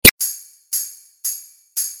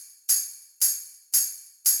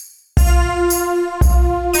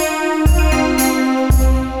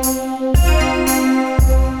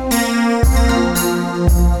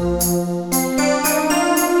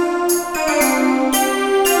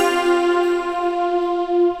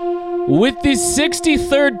With the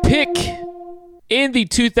 63rd pick in the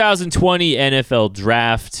 2020 NFL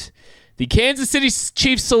Draft, the Kansas City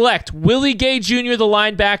Chiefs select Willie Gay Jr., the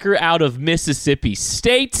linebacker out of Mississippi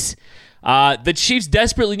State. The Chiefs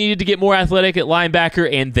desperately needed to get more athletic at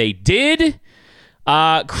linebacker, and they did.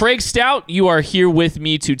 Craig Stout, you are here with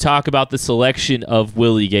me to talk about the selection of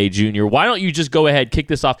Willie Gay Jr. Why don't you just go ahead, kick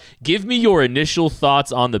this off. Give me your initial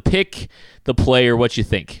thoughts on the pick, the player, what you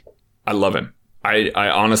think. I love him. I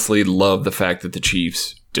honestly love the fact that the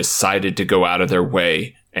Chiefs decided to go out of their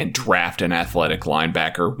way and draft an athletic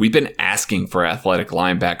linebacker. We've been asking for athletic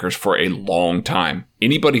linebackers for a long time.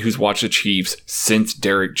 Anybody who's watched the Chiefs since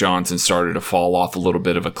Derrick Johnson started to fall off a little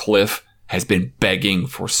bit of a cliff has been begging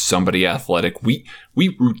for somebody athletic. We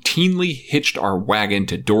routinely hitched our wagon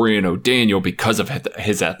to Dorian O'Daniel because of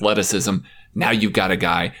his athleticism. Now you've got a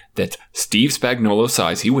guy that's Steve Spagnuolo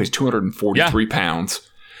size. He weighs 243 pounds.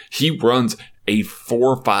 He runs a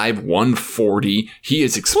 4.5, 140. He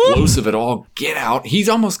is explosive at all. Get out. He's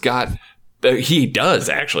almost got... he does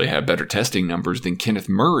actually have better testing numbers than Kenneth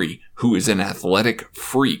Murray, who is an athletic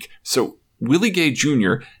freak. So Willie Gay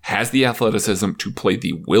Jr. has the athleticism to play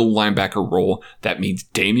the will linebacker role. That means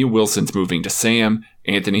Damian Wilson's moving to Sam,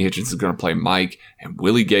 Anthony Hitchens is going to play Mike, and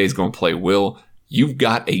Willie Gay is going to play Will. You've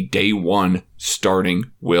got a day one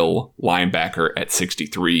starting will linebacker at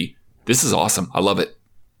 63. This is awesome. I love it.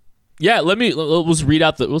 Yeah, let's read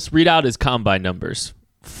out his combine numbers.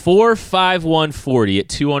 4.5, 140 at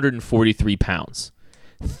 243 pounds.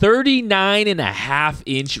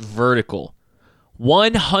 39.5-inch vertical.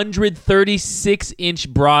 136-inch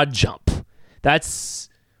broad jump. That's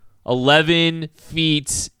 11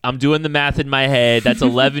 feet. I'm doing the math in my head. That's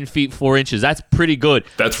 11 feet 4 inches. That's pretty good.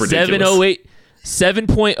 That's ridiculous.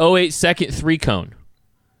 7.08 second three cone.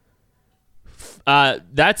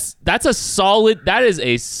 That's a solid. That is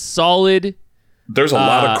a solid. There's a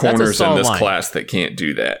lot of corners in this class that can't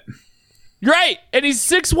do that. Right, and he's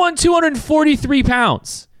 6'1", 243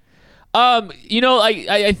 pounds.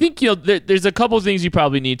 I think there's a couple of things you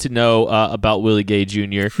probably need to know about Willie Gay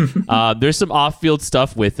Jr. There's some off-field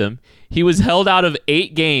stuff with him. He was held out of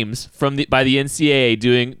 8 games by the NCAA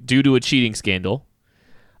due to a cheating scandal.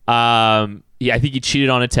 I think he cheated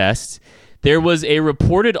on a test. There was a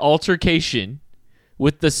reported altercation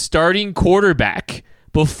with the starting quarterback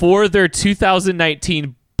before their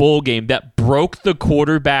 2019 bowl game that broke the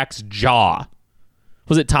quarterback's jaw.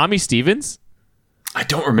 Was it Tommy Stevens? I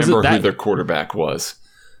don't remember who their quarterback was.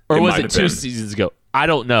 Or was it 2 seasons ago? I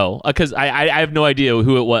don't know, because I have no idea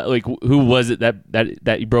who it was. Like, who was it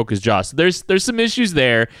that he broke his jaw? So there's some issues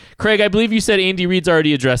there. Craig, I believe you said Andy Reid's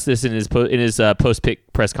already addressed this in his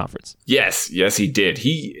post-pick press conference. Yes, he did.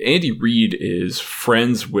 Andy Reid is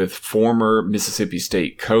friends with former Mississippi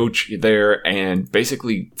State coach there, and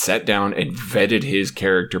basically sat down and vetted his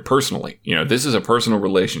character personally. This is a personal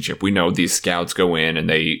relationship. We know these scouts go in and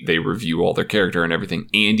they review all their character and everything.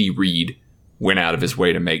 Andy Reid went out of his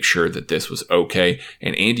way to make sure that this was okay.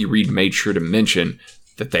 And Andy Reid made sure to mention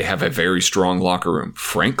that they have a very strong locker room.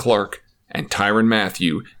 Frank Clark and Tyrann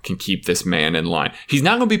Mathieu can keep this man in line. He's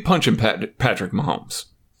not going to be punching Patrick Mahomes.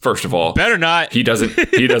 First of all, better not. He doesn't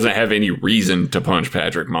have any reason to punch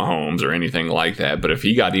Patrick Mahomes or anything like that. But if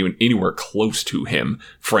he got even anywhere close to him,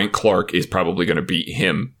 Frank Clark is probably going to beat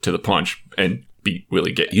him to the punch and beat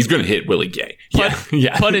Willie Gay. He's going to hit Willie Gay.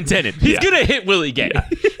 Pun intended. He's going to hit Willie Gay.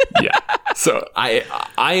 Yeah. So I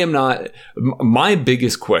am not. My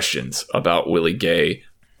biggest questions about Willie Gay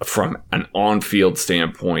from an on-field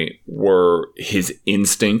standpoint were his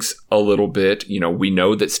instincts a little bit. We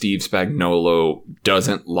know that Steve Spagnuolo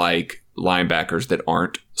doesn't like linebackers that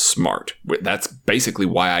aren't smart. That's basically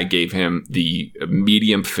why I gave him the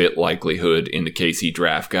medium fit likelihood in the KC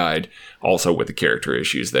draft guide, also with the character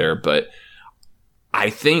issues there. But I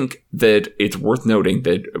think that it's worth noting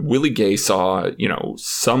that Willie Gay saw,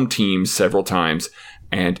 some teams several times,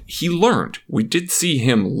 and he learned. We did see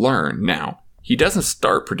him learn. Now, he doesn't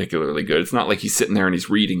start particularly good. It's not like he's sitting there and he's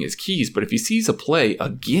reading his keys, but if he sees a play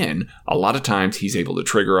again, a lot of times he's able to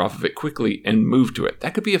trigger off of it quickly and move to it.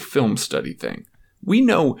 That could be a film study thing. We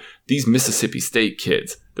know these Mississippi State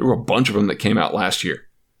kids. There were a bunch of them that came out last year.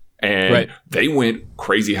 And They went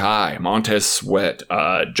crazy high. Montez Sweat,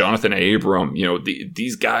 Jonathan Abram,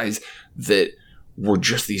 these guys that were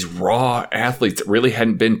just these raw athletes that really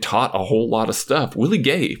hadn't been taught a whole lot of stuff. Willie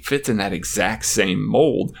Gay fits in that exact same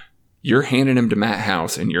mold. You're handing him to Matt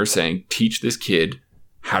House and you're saying, teach this kid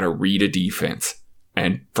how to read a defense.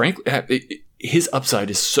 And frankly, his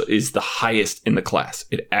upside is the highest in the class.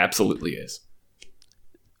 It absolutely is.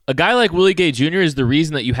 A guy like Willie Gay Jr. is the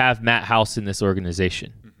reason that you have Matt House in this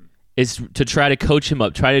organization. Is to try to coach him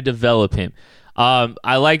up, try to develop him.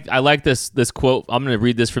 I like this quote. I'm going to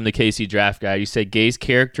read this from the KC Draft Guide. You say Gay's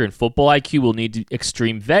character and football IQ will need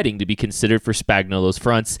extreme vetting to be considered for Spagnuolo's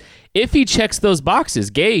fronts. If he checks those boxes,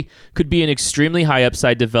 Gay could be an extremely high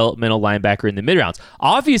upside developmental linebacker in the mid rounds.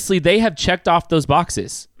 Obviously, they have checked off those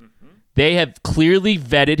boxes. They have clearly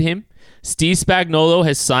vetted him. Steve Spagnuolo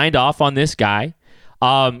has signed off on this guy.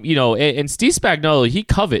 And Steve Spagnuolo, he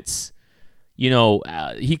covets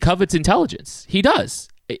intelligence. He does.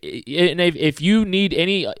 And if you need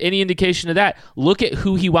any indication of that, look at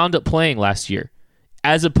who he wound up playing last year,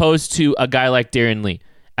 as opposed to a guy like Darren Lee,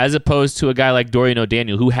 as opposed to a guy like Dorian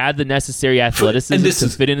O'Daniel, who had the necessary athleticism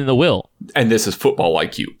to fit in the will. And this is football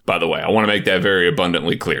IQ, by the way. I want to make that very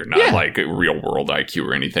abundantly clear, not like real world IQ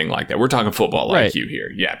or anything like that. We're talking football IQ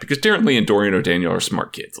here. Yeah, because Darren Lee and Dorian O'Daniel are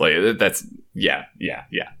smart kids. Like that's yeah.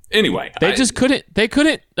 Anyway, they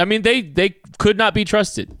couldn't. I mean, they could not be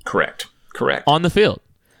trusted. Correct. On the field.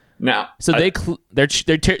 Now, so they're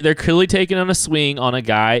clearly taking on a swing on a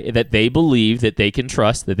guy that they believe that they can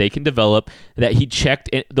trust, that they can develop, that he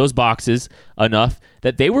checked those boxes enough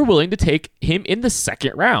that they were willing to take him in the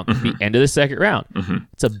second round, the end of the second round.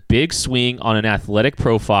 It's a big swing on an athletic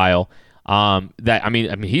profile.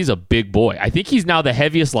 He's a big boy. I think he's now the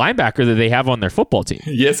heaviest linebacker that they have on their football team.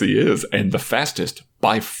 Yes, he is, and the fastest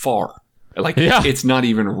by far. It's not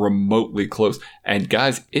even remotely close. And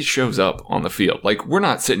guys, it shows up on the field. Like, we're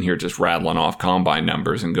not sitting here just rattling off combine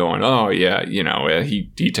numbers and going, oh yeah,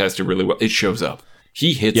 he tested really well. It shows up.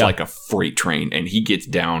 He hits like a freight train and he gets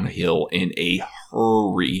downhill in a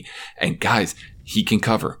hurry. And guys, he can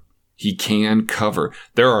cover.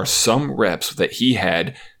 There are some reps that he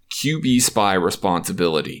had QB spy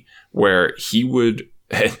responsibility where he would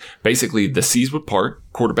basically the C's would part,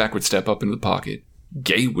 quarterback would step up into the pocket.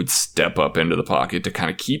 Gay would step up into the pocket to kind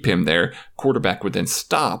of keep him there. Quarterback would then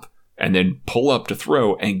stop and then pull up to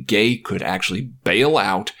throw, and Gay could actually bail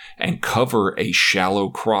out and cover a shallow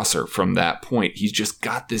crosser from that point. He's just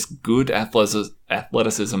got this good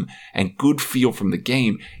athleticism and good feel from the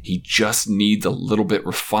game. He just needs a little bit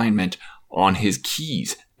refinement on his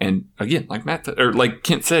keys. And again, like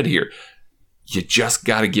Kent said here, you just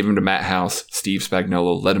got to give him to Matt House, Steve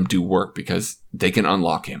Spagnuolo, let him do work because they can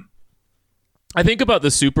unlock him. I think about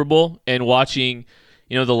the Super Bowl and watching,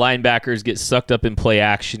 the linebackers get sucked up in play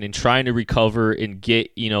action and trying to recover and get,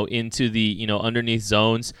 into the, underneath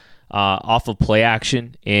zones off of play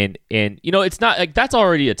action. And it's not like that's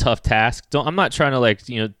already a tough task. I'm not trying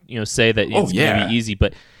to say that it's going to be easy,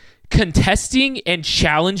 but contesting and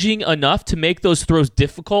challenging enough to make those throws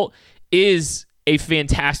difficult is a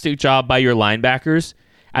fantastic job by your linebackers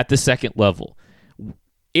at the second level.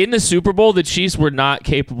 In the Super Bowl, the Chiefs were not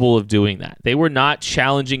capable of doing that. They were not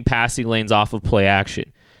challenging passing lanes off of play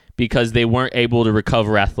action because they weren't able to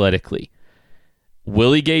recover athletically.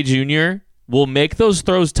 Willie Gay Jr. will make those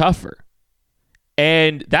throws tougher.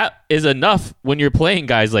 And that is enough when you're playing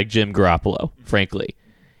guys like Jim Garoppolo, frankly.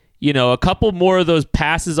 A couple more of those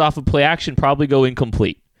passes off of play action probably go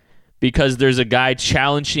incomplete because there's a guy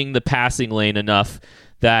challenging the passing lane enough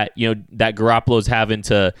that that Garoppolo's having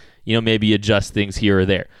to maybe adjust things here or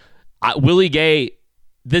there. Willie Gay,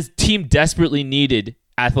 this team desperately needed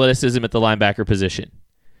athleticism at the linebacker position.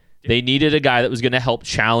 They needed a guy that was going to help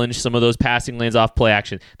challenge some of those passing lanes off play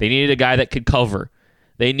action. They needed a guy that could cover.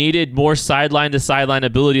 They needed more sideline to sideline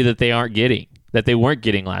ability that they weren't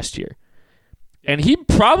getting last year. And he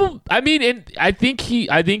probably, I think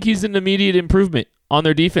he's an immediate improvement on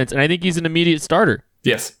their defense, and I think he's an immediate starter.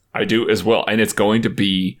 Yes, I do as well. And it's going to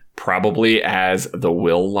be probably as the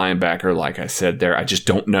will linebacker, like I said there. I just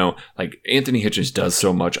don't know. Like, Anthony Hitchens does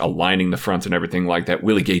so much aligning the fronts and everything like that.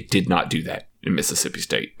 Willie Gay did not do that in Mississippi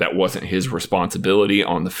State. That wasn't his responsibility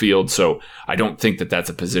on the field. So I don't think that that's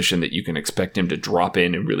a position that you can expect him to drop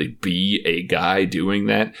in and really be a guy doing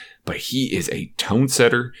that. But he is a tone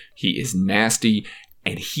setter. He is nasty,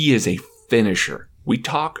 and he is a finisher. We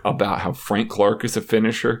talk about how Frank Clark is a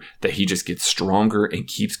finisher, that he just gets stronger and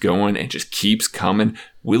keeps going and just keeps coming.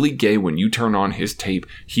 Willie Gay, when you turn on his tape,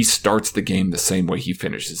 he starts the game the same way he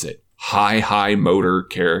finishes it. High motor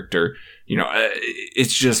character.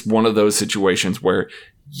 It's just one of those situations where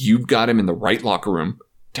you've got him in the right locker room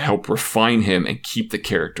to help refine him and keep the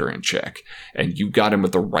character in check. And you've got him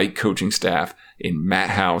with the right coaching staff in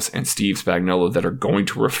Matt House and Steve Spagnuolo that are going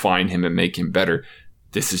to refine him and make him better.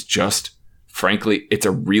 This is just... Frankly, it's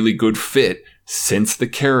a really good fit since the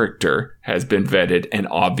character has been vetted and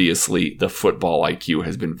obviously the football IQ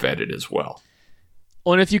has been vetted as well.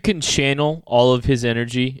 Well, and if you can channel all of his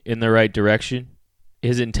energy in the right direction,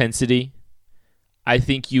 his intensity, I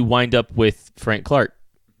think you wind up with Frank Clark.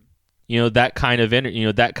 That kind of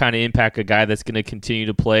energy, that kind of impact, a guy that's going to continue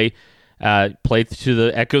to play Play to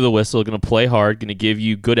the echo of the whistle. Going to play hard. Going to give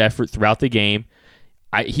you good effort throughout the game.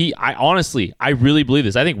 I honestly, I really believe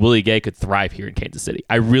this. I think Willie Gay could thrive here in Kansas City.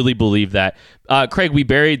 I really believe that. Craig, we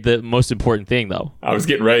buried the most important thing, though. I was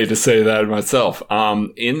getting ready to say that myself.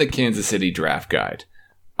 In the Kansas City draft guide,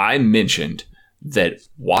 I mentioned that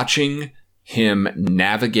watching him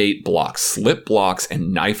navigate blocks, slip blocks,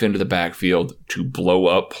 and knife into the backfield to blow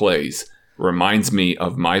up plays reminds me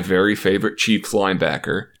of my very favorite Chiefs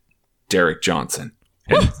linebacker, Derek Johnson.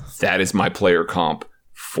 And that is my player comp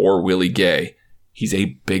for Willie Gay. He's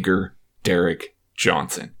a bigger Derek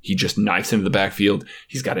Johnson. He just knifes into the backfield.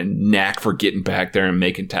 He's got a knack for getting back there and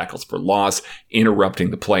making tackles for loss,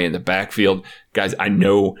 interrupting the play in the backfield. Guys, I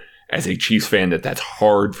know as a Chiefs fan that that's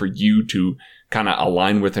hard for you to kind of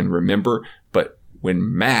align with and remember. But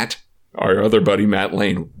when Matt, our other buddy Matt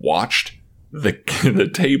Lane, watched the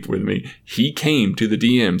tape with me, he came to the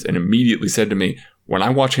DMs and immediately said to me, when I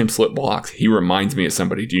watch him slip blocks, he reminds me of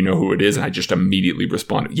somebody. Do you know who it is? And I just immediately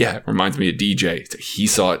responded, yeah, it reminds me of DJ. So he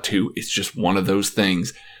saw it too. It's just one of those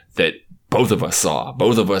things that both of us saw.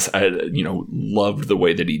 Both of us, loved the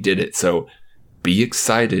way that he did it. So be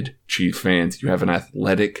excited, Chiefs fans. You have an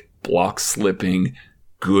athletic, block slipping,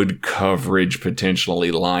 good coverage,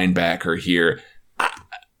 potentially linebacker here.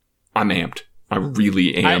 I'm amped. I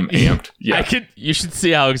really am amped. Yeah. You should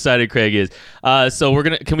see how excited Craig is. So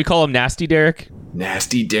can we call him Nasty Derek?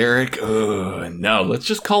 Nasty Derek? No, let's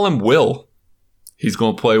just call him Will. He's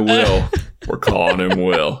going to play Will. We're calling him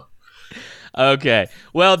Will. Okay.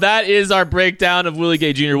 Well, that is our breakdown of Willie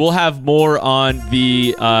Gay Jr. We'll have more on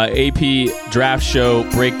the AP Draft Show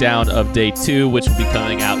breakdown of Day 2, which will be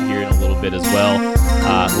coming out here in a little bit as well.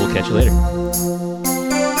 We'll catch you later.